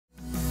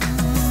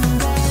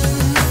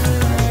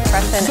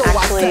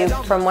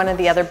actually from one of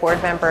the other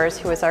board members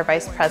who was our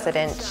vice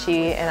president.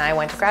 She and I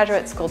went to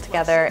graduate school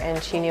together,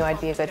 and she knew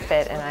I'd be a good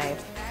fit, and I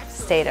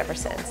stayed ever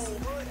since.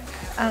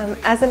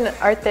 As an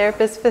art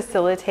therapist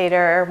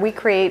facilitator, we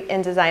create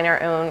and design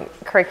our own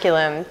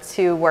curriculum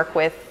to work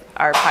with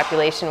our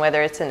population,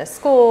 whether it's in a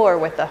school or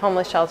with the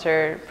homeless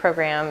shelter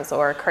programs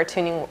or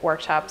cartooning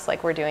workshops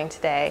like we're doing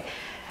today.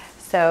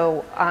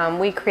 So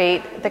we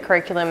create the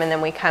curriculum, and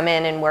then we come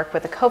in and work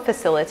with a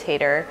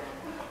co-facilitator,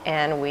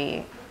 and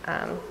we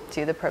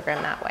do the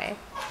program that way.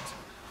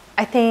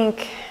 I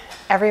think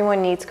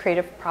everyone needs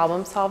creative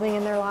problem solving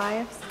in their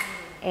lives,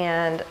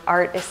 and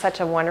art is such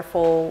a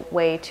wonderful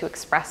way to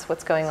express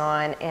what's going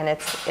on, and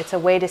it's a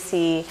way to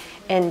see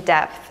in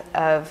depth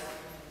of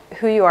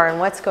who you are and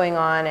what's going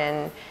on,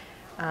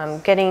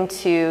 and getting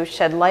to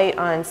shed light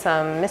on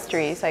some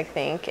mysteries, I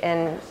think.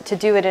 And to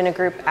do it in a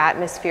group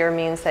atmosphere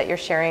means that you're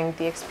sharing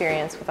the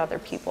experience with other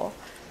people.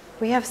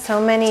 We have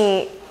so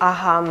many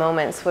aha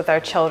moments with our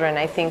children.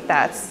 I think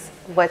that's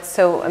what's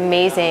so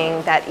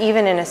amazing, that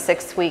even in a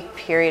 6-week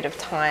period of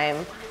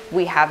time,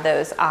 we have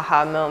those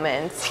aha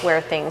moments where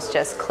things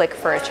just click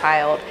for a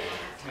child.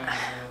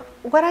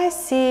 What I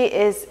see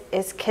is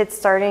kids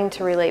starting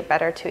to relate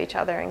better to each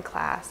other in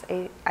class.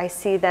 I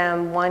see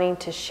them wanting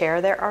to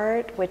share their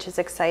art, which is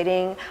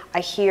exciting. I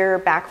hear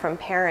back from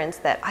parents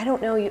that I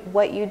don't know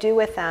what you do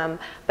with them,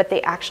 but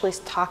they actually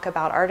talk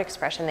about art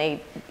expression.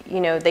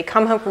 They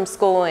come home from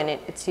school, and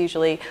it's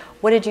usually,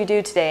 what did you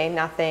do today?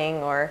 Nothing,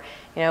 or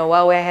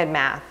well, I had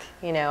math,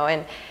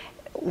 and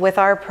with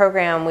our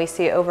program, we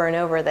see over and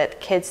over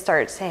that kids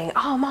start saying,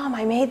 oh, Mom,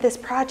 I made this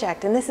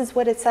project, and this is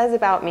what it says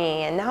about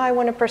me, and now I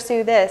want to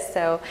pursue this.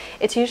 So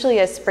it's usually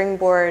a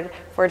springboard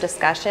for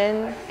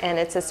discussion, and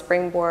it's a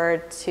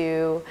springboard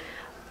to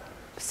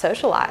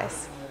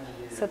socialize.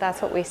 So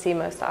that's what we see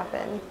most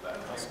often.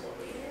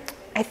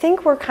 I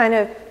think we're kind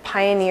of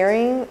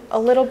pioneering a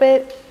little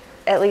bit.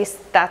 At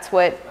least that's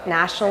what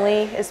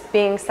nationally is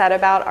being said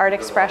about art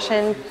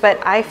expression, but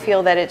I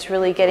feel that it's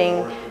really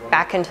getting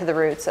back into the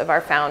roots of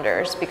our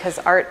founders, because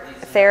art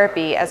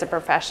therapy as a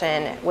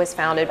profession was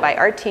founded by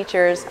art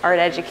teachers, art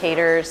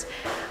educators.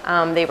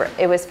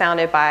 It was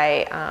founded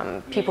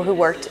by people who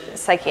worked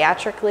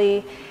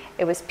psychiatrically.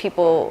 It was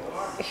people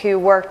who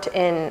worked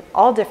in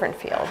all different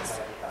fields.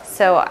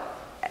 So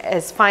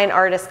as fine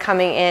artists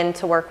coming in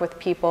to work with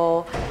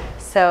people.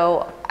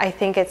 So I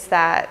think it's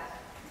that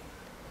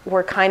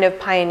we're kind of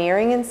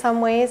pioneering in some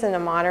ways in a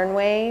modern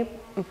way,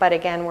 but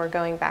again, we're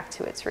going back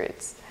to its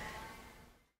roots.